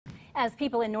As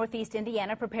people in Northeast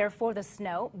Indiana prepare for the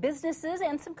snow, businesses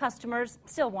and some customers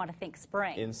still want to think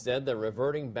spring. Instead, they're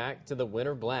reverting back to the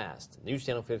winter blast. News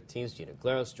Channel 15's Gina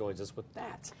Claros joins us with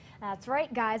that. That's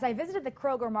right, guys. I visited the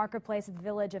Kroger Marketplace at the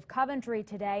village of Coventry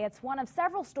today. It's one of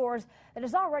several stores that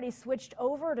has already switched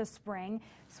over to spring.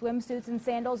 Swimsuits and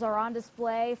sandals are on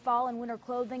display. Fall and winter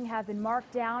clothing have been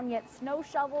marked down, yet snow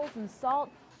shovels and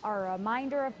salt are a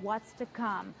reminder of what's to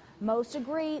come. Most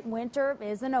agree winter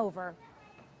isn't over.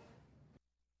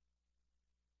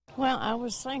 Well, I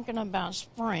was thinking about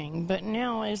spring, but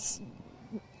now it's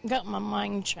got my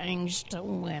mind changed to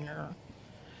winter.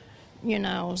 You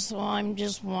know, so I'm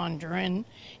just wondering,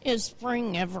 is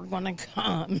spring ever going to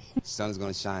come? The sun is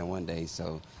going to shine one day,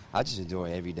 so I just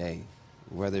enjoy it every day.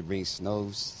 Whether it brings snow,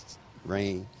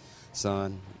 rain,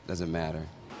 sun, doesn't matter.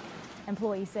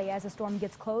 Employees say as the storm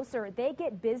gets closer, they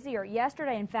get busier.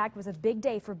 Yesterday, in fact, was a big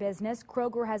day for business.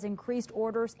 Kroger has increased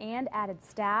orders and added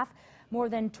staff. More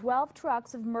than 12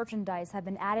 trucks of merchandise have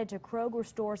been added to Kroger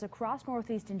stores across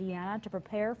Northeast Indiana to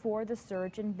prepare for the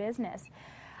surge in business.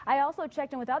 I also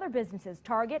checked in with other businesses.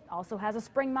 Target also has a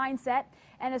spring mindset,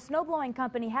 and a snowblowing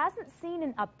company hasn't seen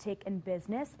an uptick in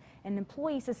business. An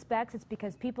employee suspects it's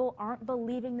because people aren't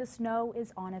believing the snow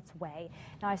is on its way.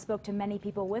 Now, I spoke to many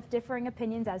people with differing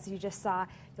opinions, as you just saw.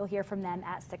 You'll hear from them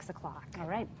at 6 o'clock. All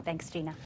right. Thanks, Gina.